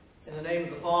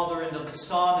Father, and of the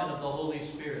Son, and of the Holy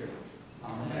Spirit.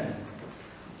 Amen.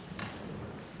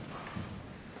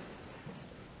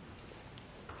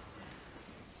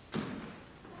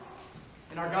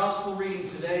 In our Gospel reading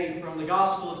today from the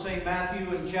Gospel of St.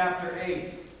 Matthew in chapter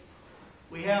 8,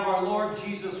 we have our Lord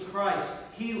Jesus Christ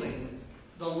healing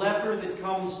the leper that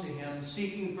comes to him,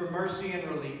 seeking for mercy and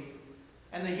relief,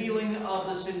 and the healing of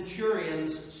the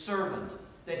centurion's servant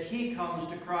that he comes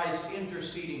to Christ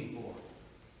interceding for.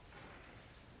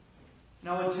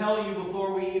 Now, I would tell you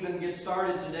before we even get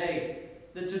started today,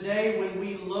 that today when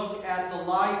we look at the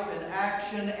life and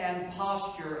action and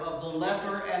posture of the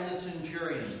leper and the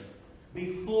centurion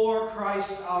before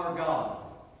Christ our God,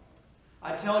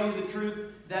 I tell you the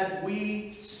truth that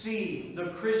we see the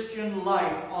Christian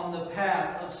life on the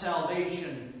path of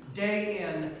salvation day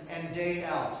in and day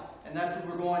out. And that's what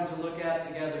we're going to look at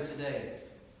together today.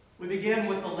 We begin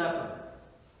with the leper.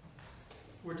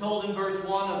 We're told in verse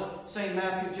 1 of St.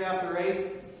 Matthew chapter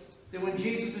 8 that when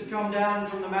Jesus had come down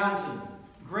from the mountain,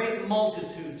 great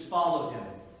multitudes followed him.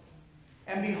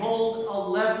 And behold, a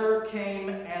leper came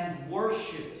and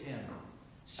worshipped him,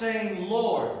 saying,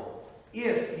 Lord,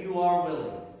 if you are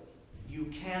willing, you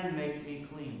can make me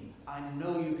clean. I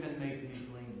know you can make me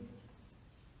clean.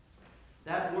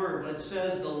 That word, when it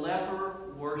says the leper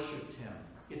worshipped him,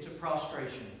 it's a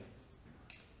prostration.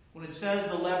 When it says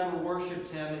the leper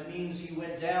worshipped him, it means he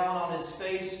went down on his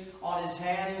face, on his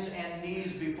hands and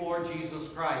knees before Jesus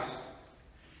Christ.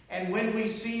 And when we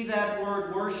see that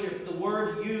word worship, the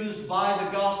word used by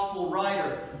the gospel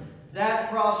writer,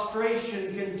 that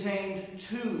prostration contained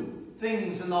two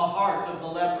things in the heart of the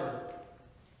leper.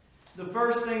 The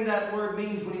first thing that word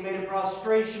means when he made a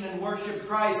prostration and worshiped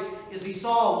Christ is he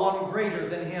saw one greater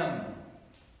than him.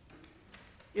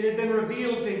 It had been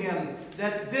revealed to him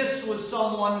that this was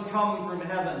someone come from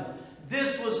heaven.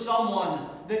 This was someone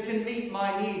that can meet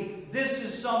my need. This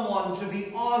is someone to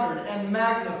be honored and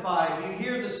magnified. You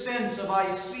hear the sense of I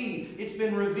see. It's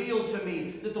been revealed to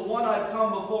me that the one I've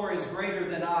come before is greater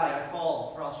than I. I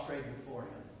fall prostrate before him.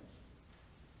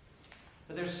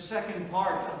 But there's a second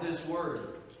part of this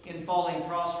word in falling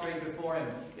prostrate before him.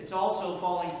 It's also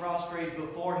falling prostrate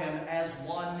before him as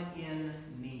one in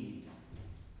need.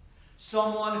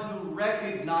 Someone who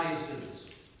recognizes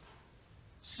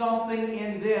something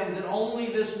in them that only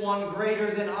this one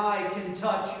greater than I can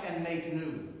touch and make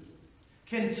new,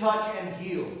 can touch and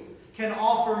heal, can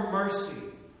offer mercy.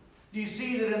 Do you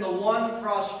see that in the one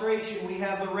prostration we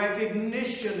have the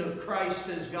recognition of Christ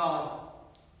as God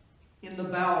in the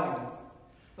bowing,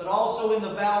 but also in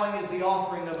the bowing is the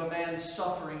offering of a man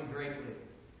suffering greatly,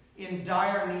 in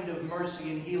dire need of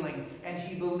mercy and healing, and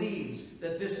he believes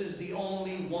that this is the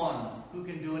only one who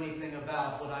can do anything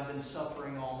about what I've been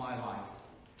suffering all my life.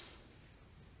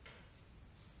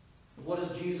 What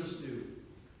does Jesus do?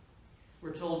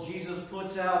 We're told Jesus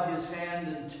puts out his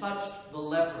hand and touched the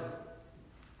leper,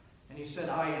 and he said,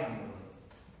 I am willing.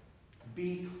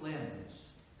 Be cleansed.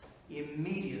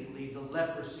 Immediately the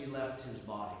leprosy left his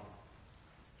body.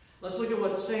 Let's look at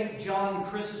what St. John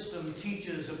Chrysostom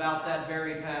teaches about that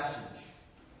very passage.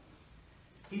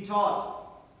 He taught,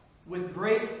 with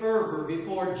great fervor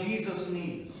before Jesus'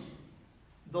 knees,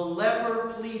 the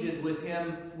leper pleaded with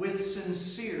him with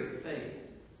sincere faith.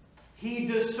 He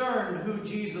discerned who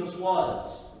Jesus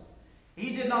was.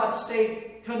 He did not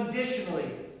state conditionally,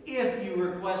 if you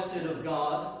request it of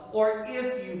God, or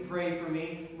if you pray for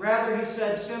me. Rather, he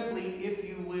said simply, if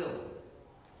you will,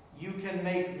 you can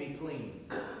make me clean.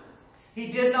 He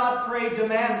did not pray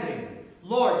demanding,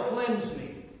 Lord, cleanse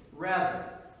me. Rather,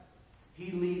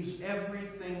 he leaves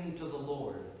everything to the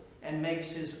Lord and makes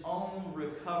his own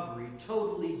recovery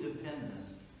totally dependent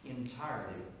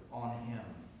entirely on him.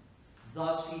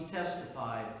 Thus he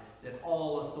testified that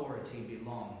all authority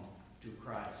belonged to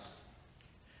Christ.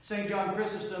 St. John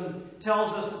Chrysostom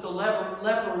tells us that the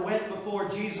leper went before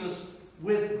Jesus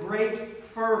with great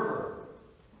fervor.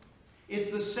 It's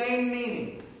the same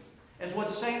meaning as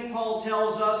what St. Paul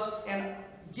tells us and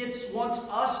wants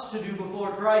us to do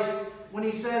before Christ when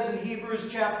he says in Hebrews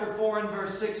chapter 4 and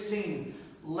verse 16,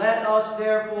 let us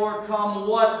therefore come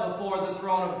what before the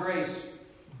throne of grace?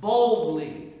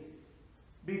 Boldly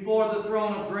before the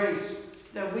throne of grace,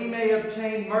 that we may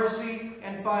obtain mercy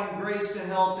and find grace to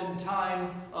help in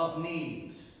time of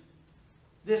need.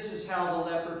 This is how the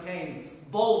leper came,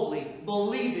 boldly,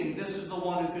 believing this is the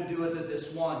one who could do it, that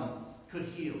this one could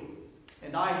heal.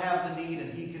 And I have the need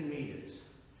and he can meet it.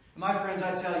 My friends,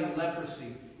 I tell you,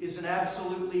 leprosy is an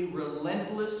absolutely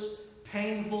relentless,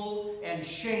 painful, and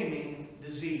shaming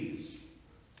disease.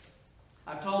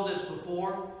 I've told this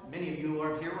before. Many of you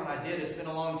weren't here when I did. It's been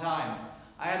a long time.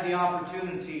 I had the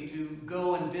opportunity to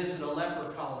go and visit a leper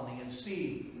colony and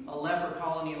see a leper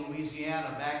colony in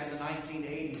Louisiana back in the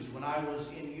 1980s when I was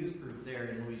in youth group there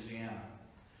in Louisiana.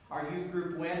 Our youth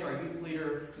group went, our youth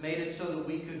leader made it so that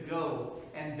we could go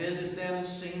and visit them,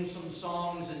 sing some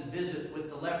songs, and visit with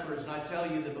the lepers. And I tell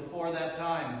you that before that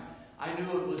time, I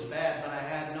knew it was bad, but I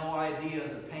had no idea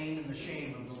the pain and the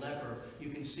shame of the leper.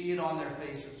 You can see it on their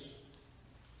faces.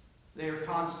 They are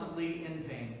constantly in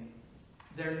pain.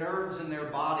 Their nerves in their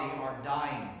body are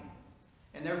dying.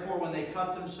 And therefore, when they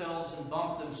cut themselves and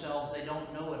bump themselves, they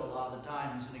don't know it a lot of the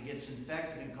times, and it gets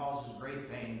infected and causes great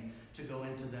pain to go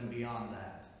into them beyond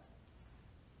that.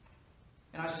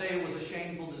 And I say it was a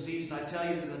shameful disease, and I tell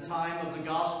you that in the time of the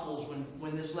Gospels,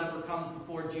 when this leper comes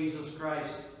before Jesus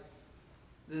Christ,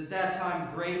 that at that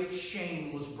time great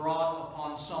shame was brought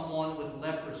upon someone with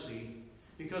leprosy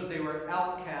because they were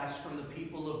outcasts from the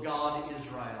people of God,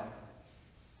 Israel.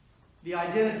 The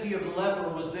identity of the leper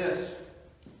was this: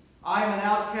 I am an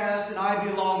outcast and I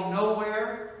belong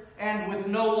nowhere and with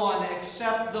no one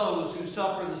except those who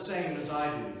suffer the same as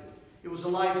I do. It was a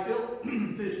life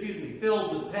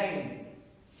filled with pain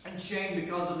and shame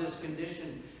because of this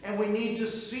condition. And we need to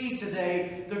see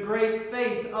today the great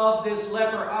faith of this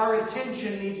leper. Our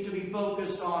attention needs to be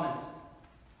focused on it.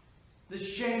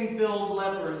 This shame-filled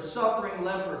leper and suffering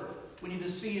leper, we need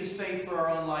to see his faith for our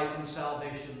own life and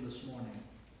salvation this morning.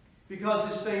 Because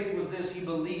his faith was this: he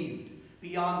believed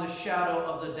beyond the shadow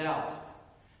of the doubt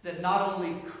that not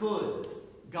only could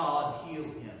God heal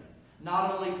him,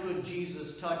 not only could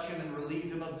Jesus touch him and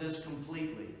relieve him of this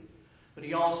completely, but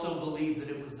he also believed that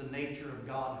it was the nature of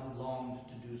God who longed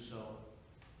to do so.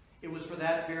 It was for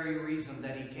that very reason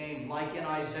that he came, like in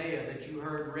Isaiah that you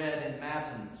heard read in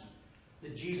Matins,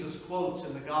 that Jesus quotes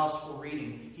in the gospel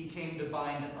reading. He came to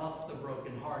bind up the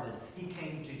brokenhearted. He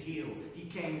came to heal. He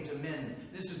came to mend.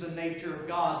 This is the nature of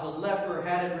God. The leper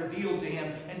had it revealed to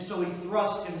him, and so he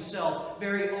thrust himself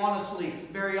very honestly,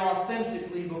 very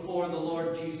authentically before the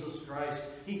Lord Jesus Christ.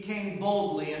 He came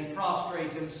boldly and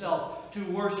prostrate himself to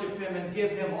worship him and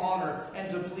give him honor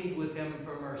and to plead with him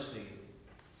for mercy.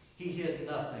 He hid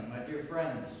nothing, my dear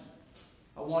friends.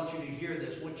 I want you to hear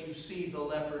this. What you see the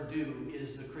leper do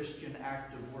is the Christian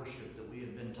act of worship that we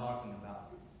have been talking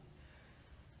about.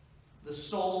 The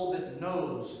soul that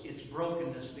knows its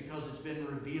brokenness because it's been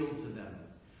revealed to them,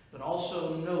 but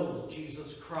also knows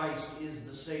Jesus Christ is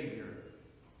the Savior,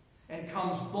 and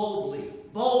comes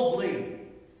boldly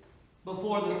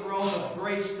before the throne of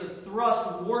grace to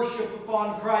thrust worship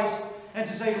upon Christ and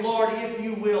to say, Lord, if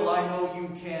you will, I know you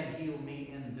can heal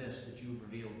me in this that you've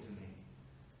revealed to me,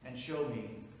 and show me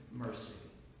mercy.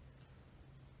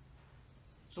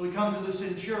 So we come to the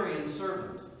centurion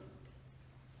servant.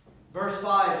 Verse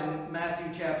 5 in Matthew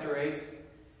chapter 8.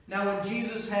 Now when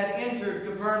Jesus had entered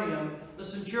Capernaum, a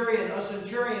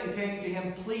centurion came to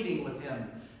him pleading with him,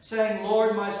 saying,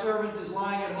 Lord, my servant is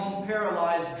lying at home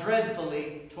paralyzed,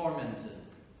 dreadfully tormented.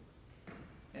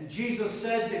 And Jesus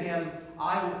said to him,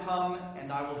 I will come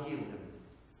and I will heal him.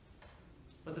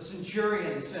 But the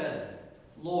centurion said,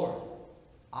 Lord,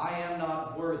 I am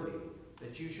not worthy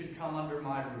that you should come under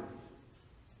my roof,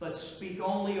 but speak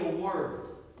only a word,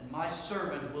 and my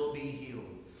servant will be healed.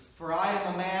 For I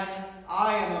am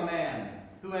a man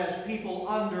who has people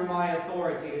under my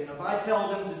authority, and if I tell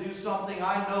them to do something,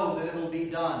 I know that it will be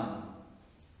done.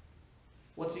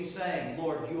 What's he saying?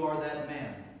 Lord, you are that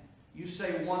man. You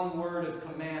say one word of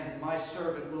command, and my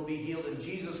servant will be healed. And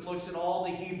Jesus looks at all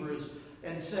the Hebrews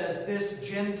and says, this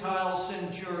Gentile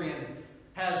centurion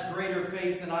has greater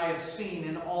faith than I have seen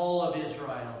in all of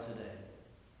Israel today.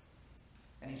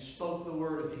 And he spoke the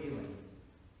word of healing.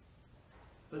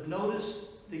 But notice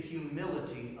the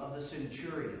humility of the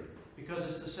centurion, because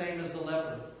it's the same as the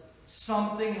leper.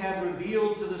 Something had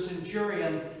revealed to the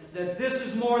centurion that this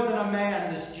is more than a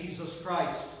man, this Jesus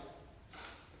Christ.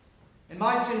 And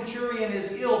my centurion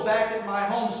is ill back at my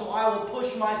home, so I will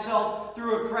push myself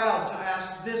through a crowd to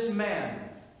ask this man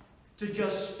to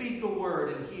just speak a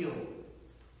word and heal.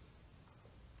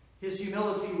 His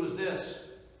humility was this.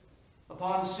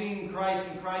 Upon seeing Christ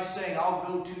and Christ saying, I'll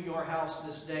go to your house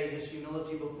this day, his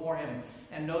humility before him.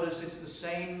 And notice it's the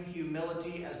same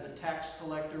humility as the tax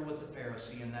collector with the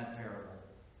Pharisee in that parable.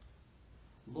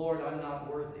 Lord, I'm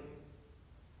not worthy.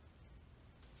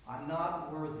 I'm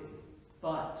not worthy.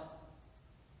 But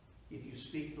if you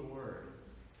speak the word,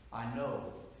 I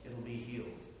know it'll be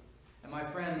healed. And my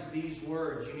friends, these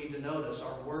words, you need to notice,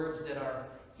 are words that are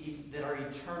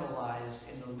eternalized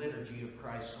in the liturgy of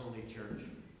Christ's holy church.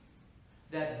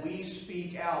 That we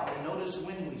speak out, and notice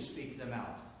when we speak them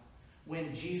out.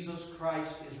 When Jesus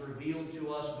Christ is revealed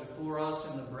to us before us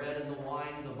in the bread and the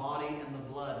wine, the body and the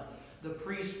blood. the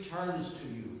priest turns to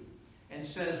you and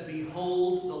says,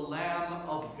 "Behold the Lamb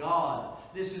of God."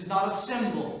 This is not a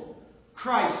symbol.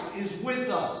 Christ is with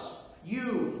us.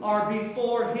 You are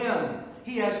before him.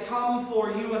 He has come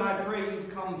for you, and I pray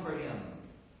you've come for him.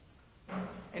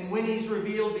 And when he's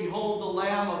revealed, "Behold the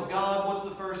Lamb of God," what's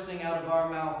the first thing out of our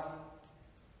mouth?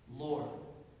 "Lord,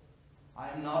 I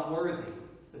am not worthy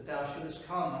that thou shouldest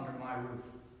come under my roof,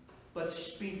 but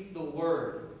speak the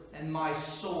word, and my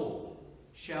soul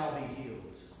shall be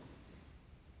healed."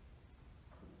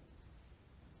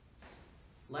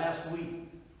 Last week,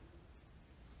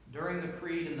 during the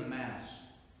Creed and the Mass,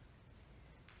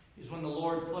 is when the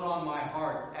Lord put on my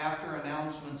heart, after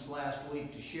announcements last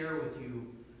week, to share with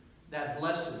you that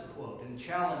blessed quote and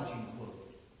challenging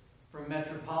quote from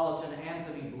Metropolitan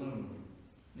Anthony Bloom.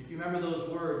 And if you remember those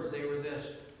words, they were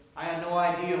this: "I had no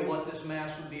idea what this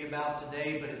Mass would be about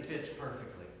today, but it fits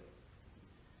perfectly."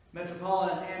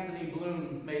 Metropolitan Anthony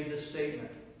Bloom made this statement: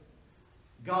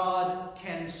 "God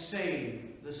can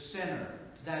save the sinner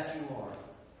that you are.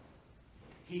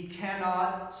 He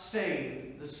cannot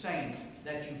save the saint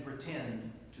that you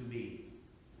pretend to be."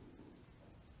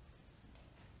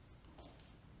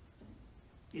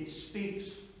 It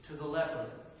speaks to the leper.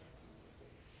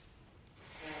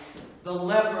 The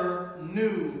leper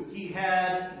knew he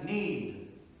had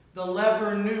need. The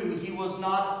leper knew he was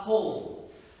not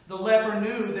whole. The leper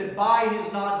knew that by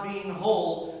his not being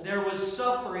whole, there was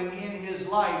suffering in his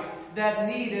life that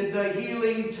needed the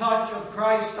healing touch of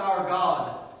Christ our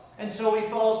God. And so he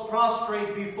falls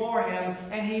prostrate before him,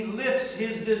 and he lifts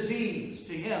his disease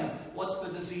to him. What's the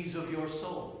disease of your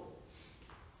soul?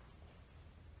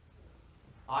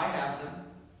 I have them.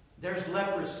 There's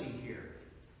leprosy here.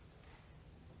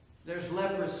 There's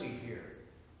leprosy here.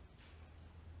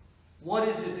 What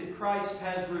is it that Christ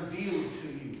has revealed to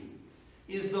you?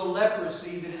 Is the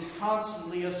leprosy that is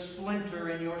constantly a splinter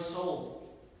in your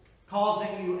soul,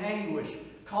 causing you anguish,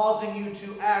 causing you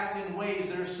to act in ways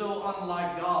that are so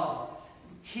unlike God,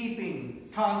 heaping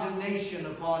condemnation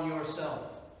upon yourself.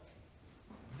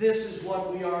 This is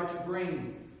what we are to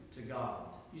bring to God.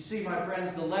 You see, my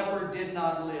friends, the leper did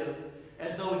not live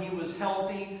as though he was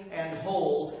healthy and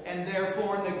whole, and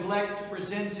therefore neglect to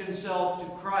present himself to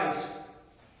Christ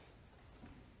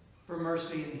for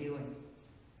mercy and healing.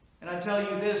 And I tell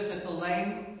you this, that the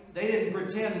lame, they didn't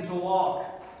pretend to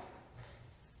walk.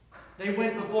 They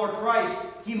went before Christ.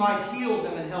 He might heal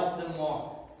them and help them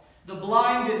walk. The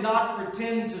blind did not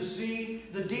pretend to see.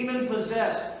 The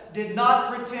demon-possessed did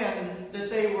not pretend that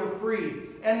they were free.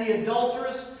 And the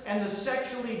adulterous and the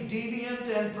sexually deviant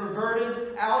and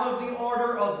perverted, out of the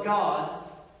order of God,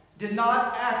 did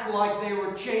not act like they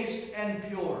were chaste and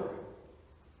pure.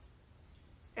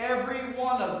 Every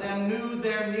one of them knew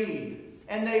their need,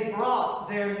 and they brought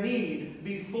their need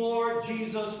before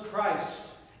Jesus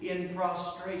Christ in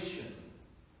prostration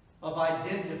of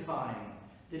identifying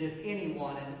that if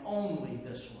anyone, and only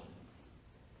this one,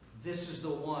 this is the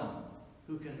one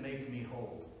who can make me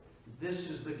whole.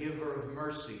 This is the giver of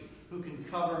mercy, who can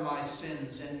cover my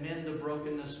sins and mend the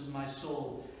brokenness of my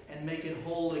soul and make it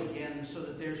whole again, so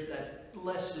that there's that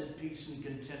blessed peace and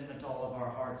contentment all of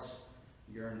our hearts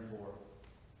yearn for.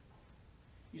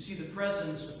 You see, the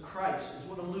presence of Christ is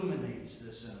what illuminates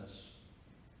this in us,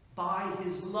 by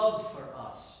his love for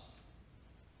us.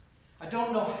 I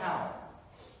don't know how.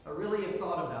 I really have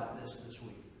thought about this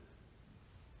week.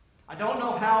 I don't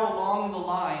know how along the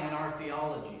line in our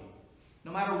theology,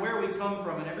 no matter where we come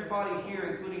from, and everybody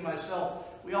here, including myself,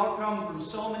 we all come from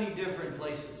so many different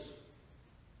places.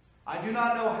 I do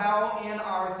not know how in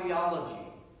our theology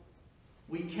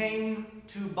we came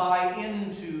to buy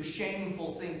into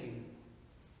shameful thinking.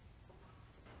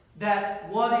 That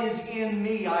what is in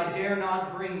me I dare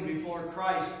not bring before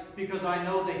Christ because I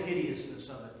know the hideousness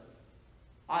of it.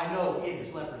 I know it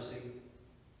is leprosy.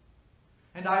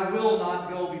 And I will not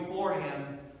go before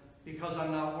him because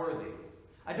I'm not worthy.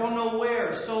 I don't know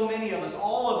where so many of us,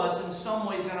 all of us in some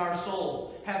ways in our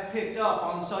soul, have picked up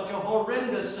on such a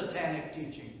horrendous satanic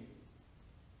teaching.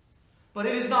 But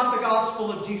it is not the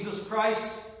gospel of Jesus Christ.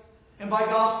 And by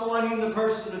gospel I mean the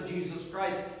person of Jesus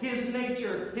Christ, his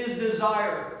nature, his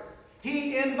desire.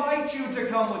 He invites you to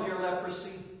come with your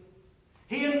leprosy.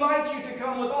 He invites you to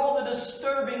come with all the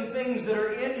disturbing things that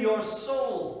are in your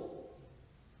soul,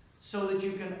 so that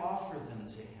you can offer them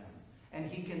to him, and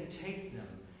he can take them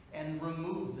and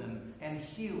remove them and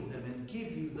heal them and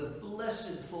give you the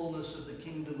blessed fullness of the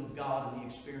kingdom of God and the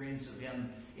experience of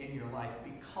him in your life,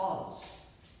 because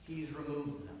he's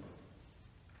removed them.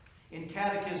 In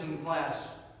catechism class,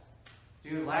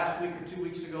 last week or 2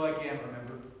 weeks ago, I can't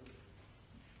remember,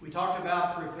 we talked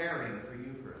about preparing for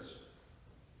Eucharist.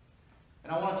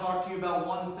 And I want to talk to you about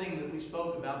one thing that we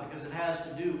spoke about because it has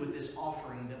to do with this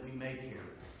offering that we make here.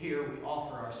 Here we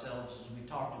offer ourselves, as we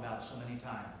talked about so many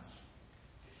times.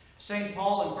 St.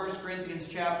 Paul in 1 Corinthians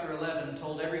chapter 11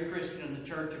 told every Christian in the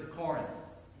church of Corinth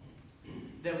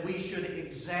that we should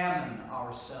examine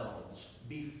ourselves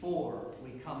before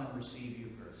we come and receive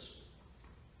Eucharist.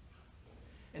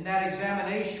 And that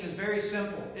examination is very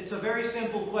simple. It's a very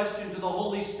simple question to the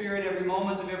Holy Spirit every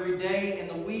moment of every day, in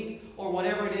the week, or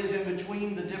whatever it is in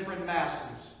between the different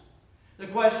Masses. The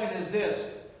question is this: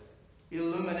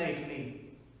 illuminate me.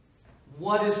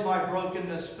 What is my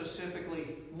brokenness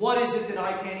specifically? What is it that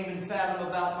I can't even fathom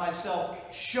about myself?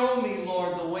 Show me,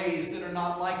 Lord, the ways that are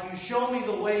not like you. Show me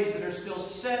the ways that are still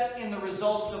set in the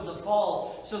results of the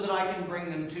fall so that I can bring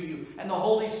them to you. And the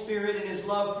Holy Spirit, in His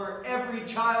love for every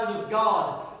child of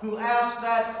God who asks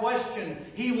that question,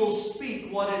 He will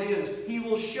speak what it is. He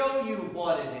will show you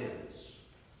what it is.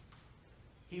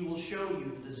 He will show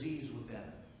you the disease within.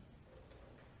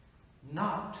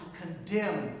 Not to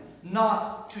condemn,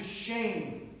 not to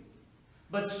shame,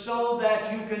 but so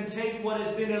that you can take what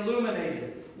has been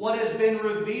illuminated, what has been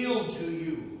revealed to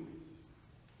you,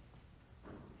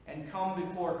 and come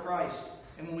before Christ.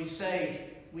 And when we say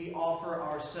we offer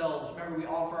ourselves, remember, we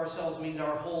offer ourselves means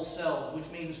our whole selves, which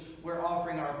means we're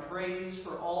offering our praise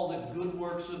for all the good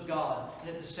works of God. And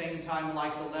at the same time,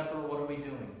 like the leper, what are we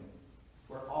doing?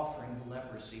 We're offering the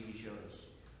leprosy He showed us.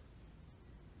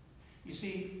 You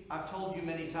see, I've told you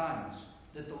many times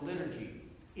that the liturgy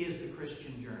is the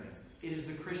Christian journey. It is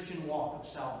the Christian walk of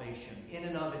salvation in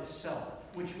and of itself,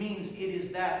 which means it is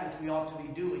that which we ought to be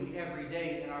doing every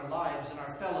day in our lives, in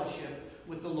our fellowship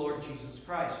with the Lord Jesus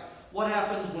Christ. What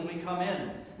happens when we come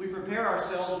in? We prepare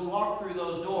ourselves, we walk through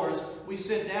those doors, we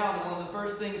sit down, and one of the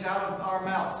first things out of our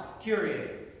mouths, Kyrie.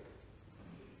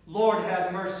 Lord,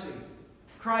 have mercy.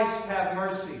 Christ, have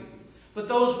mercy. But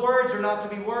those words are not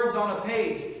to be words on a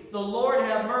page. The Lord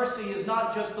have mercy is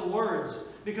not just the words.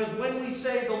 Because when we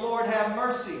say the Lord have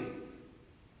mercy,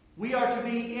 we are to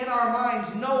be in our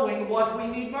minds knowing what we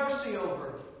need mercy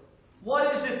over.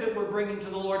 What is it that we're bringing to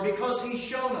the Lord? Because He's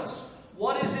shown us.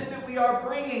 What is it that we are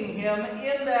bringing Him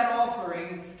in that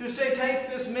offering to say, take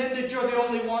this mendage, you're the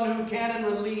only one who can, and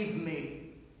relieve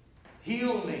me.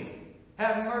 Heal me.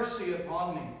 Have mercy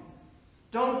upon me.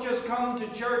 Don't just come to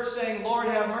church saying, Lord,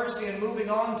 have mercy, and moving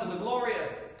on to the Gloria.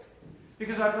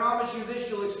 Because I promise you this,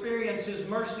 you'll experience His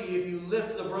mercy if you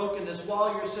lift the brokenness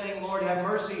while you're saying, Lord, have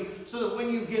mercy, so that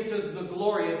when you get to the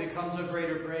Gloria, it becomes a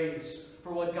greater praise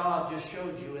for what God just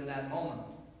showed you in that moment.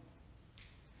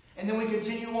 And then we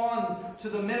continue on to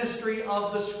the ministry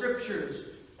of the Scriptures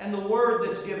and the Word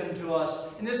that's given to us.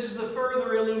 And this is the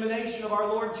further illumination of our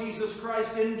Lord Jesus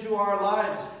Christ into our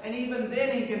lives. And even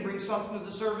then He can bring something to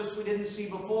the service we didn't see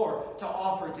before to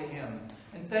offer to Him.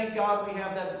 And thank God we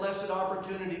have that blessed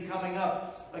opportunity coming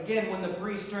up. Again, when the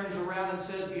priest turns around and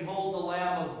says, behold the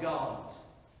Lamb of God.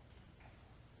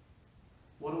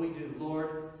 What do?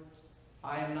 Lord,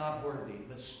 I am not worthy,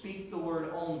 but speak the word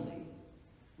only.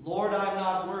 Lord, I am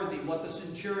not worthy. What the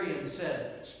centurion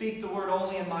said, speak the word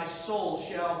only and my soul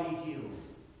shall be healed.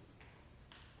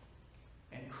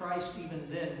 And Christ, even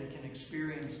then, we can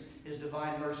experience His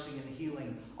divine mercy and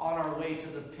healing on our way to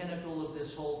the pinnacle of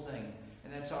this whole thing.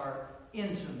 And that's our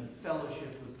intimate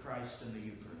fellowship with Christ in the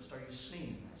Eucharist. Are you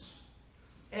seeing this?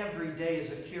 Every day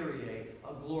is a Kyrie,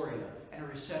 a Gloria, and a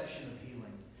reception of healing.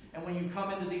 And when you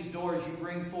come into these doors, you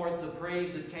bring forth the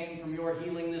praise that came from your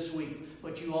healing this week,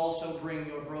 but you also bring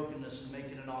your brokenness and make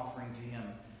it an offering to Him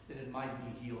that it might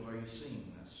be healed. Are you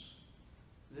seeing this?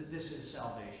 This is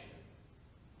salvation.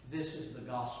 This is the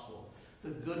gospel. The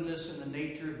goodness and the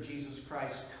nature of Jesus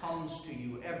Christ comes to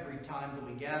you every time that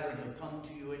we gather, and He'll come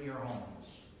to you in your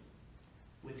homes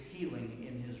with healing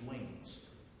in His wings.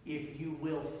 If you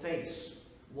will face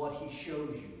what He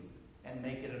shows you and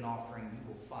make it an offering,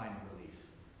 you will find relief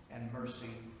and mercy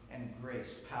and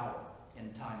grace, power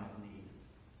in time of need.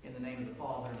 In the name of the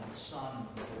Father, and of the Son, and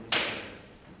of the Holy Spirit.